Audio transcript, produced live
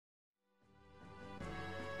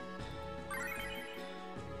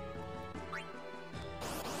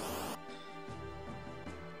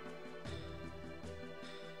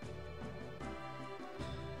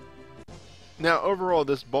Now, overall,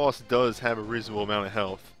 this boss does have a reasonable amount of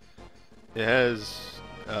health. It has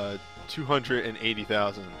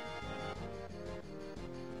 280,000.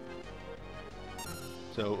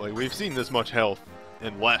 So, like, we've seen this much health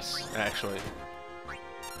and less, actually.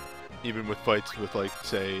 Even with fights with, like,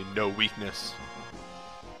 say, no weakness.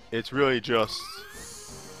 It's really just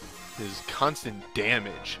his constant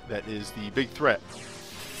damage that is the big threat.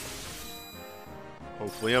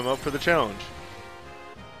 Hopefully I'm up for the challenge.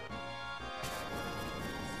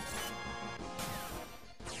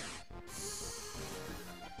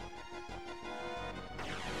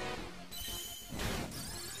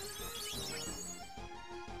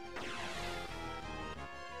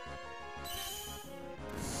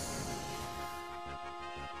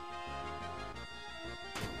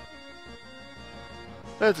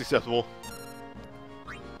 That's acceptable.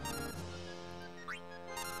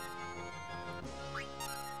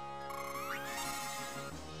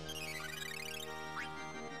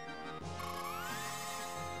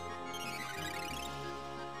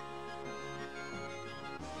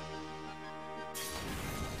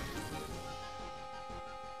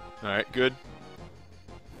 Alright, good.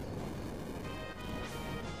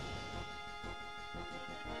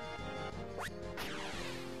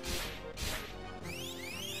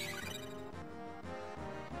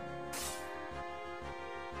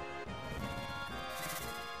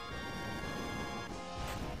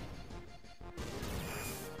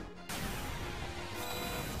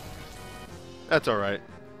 That's alright.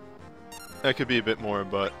 That could be a bit more,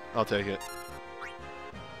 but I'll take it.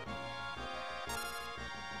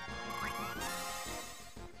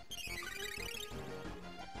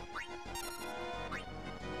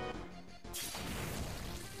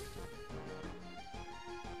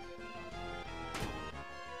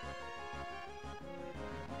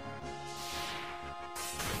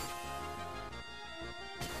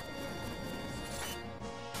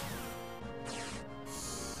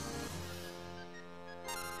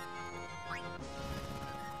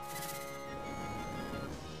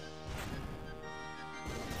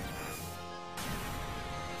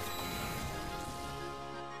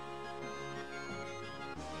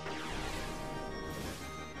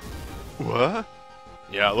 What?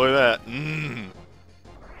 Yeah, look at that.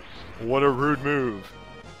 What a rude move.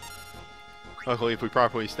 Luckily, if we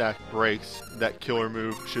properly stack breaks, that killer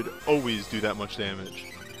move should always do that much damage.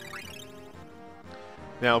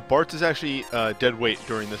 Now, Bartz is actually dead weight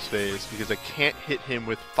during this phase because I can't hit him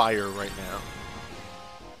with fire right now.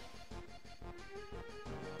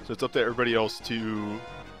 So it's up to everybody else to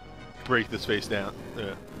break this phase down.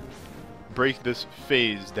 Break this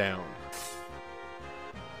phase down.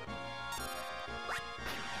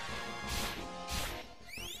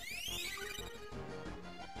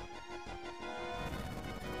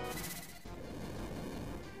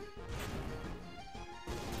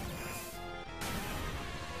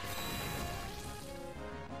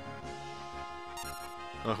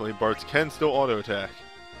 Luckily, Bartz can still auto-attack.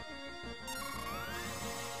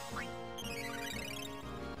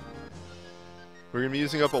 We're going to be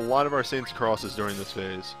using up a lot of our Saints' Crosses during this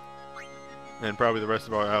phase. And probably the rest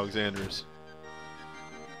of our Alexanders.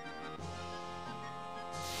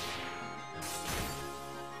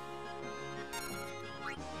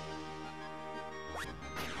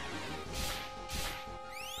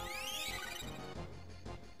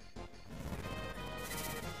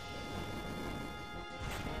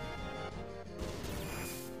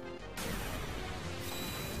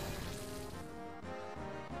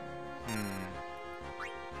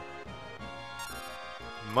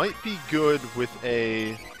 Might be good with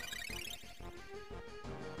a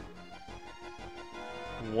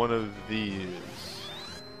one of these.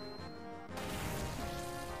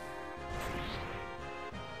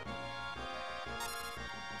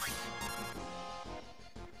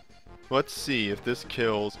 Let's see if this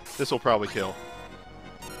kills. This will probably kill.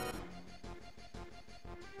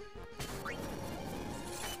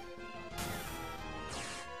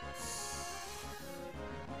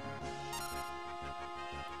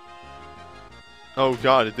 Oh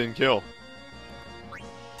god, it didn't kill.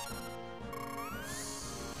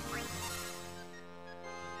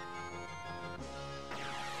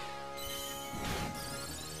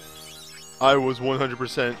 I was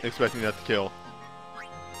 100% expecting that to kill.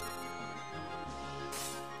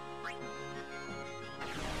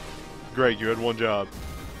 Greg, you had one job.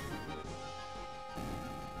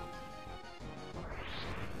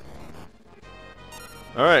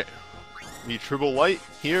 Alright. Me Triple Light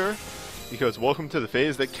here, because welcome to the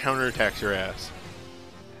phase that counterattacks your ass.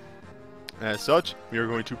 As such, we are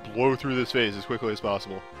going to blow through this phase as quickly as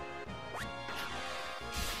possible.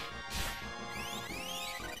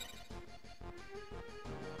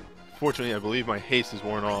 Fortunately, I believe my haste is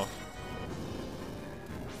worn off.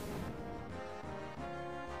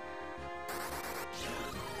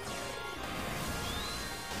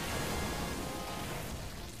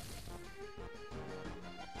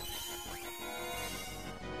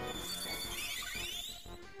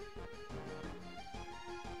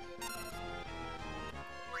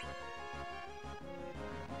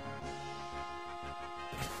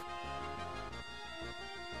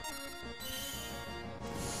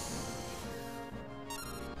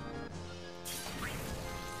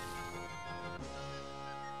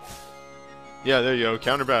 Yeah, there you go.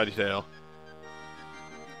 Counter Bowdy Tail.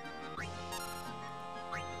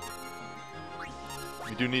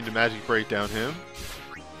 We do need to magic break down him.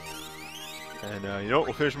 And you know what?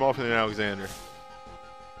 We'll finish him off with an Alexander.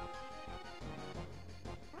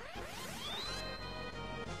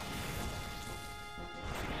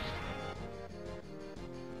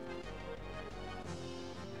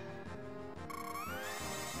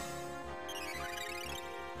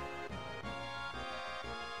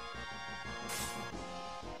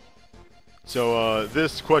 So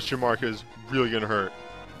this question mark is really gonna hurt.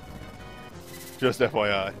 Just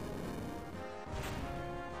FYI.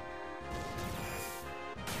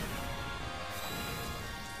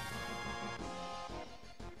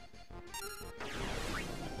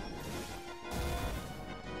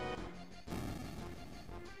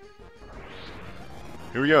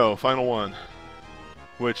 Here we go, final one.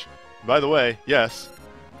 Which, by the way, yes,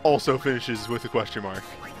 also finishes with a question mark.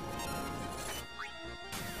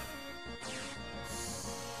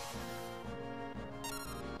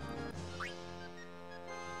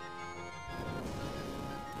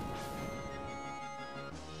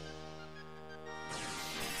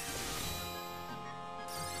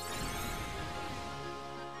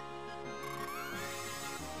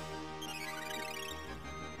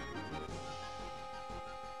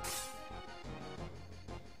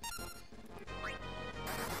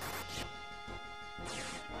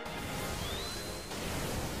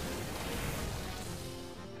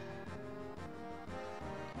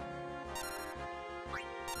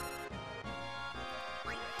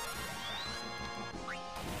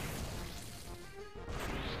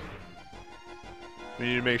 We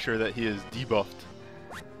need to make sure that he is debuffed.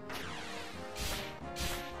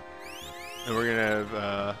 And we're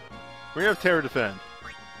gonna have Terra defend.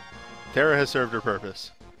 Terra has served her purpose.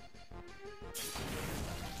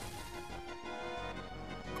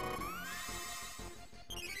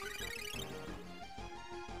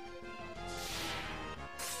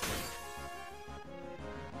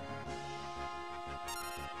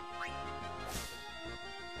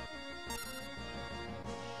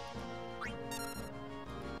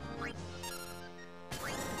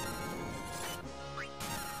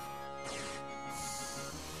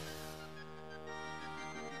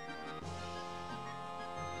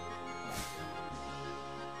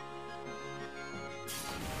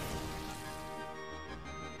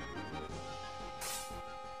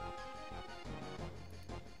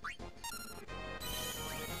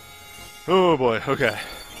 Oh boy, okay.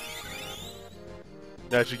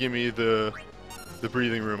 That should give me the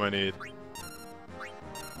breathing room I need.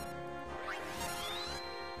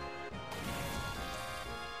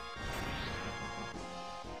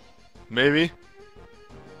 Maybe?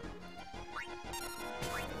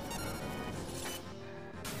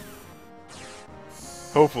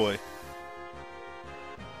 Hopefully.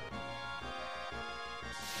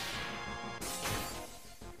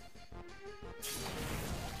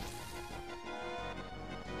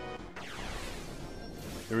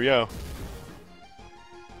 Here we go.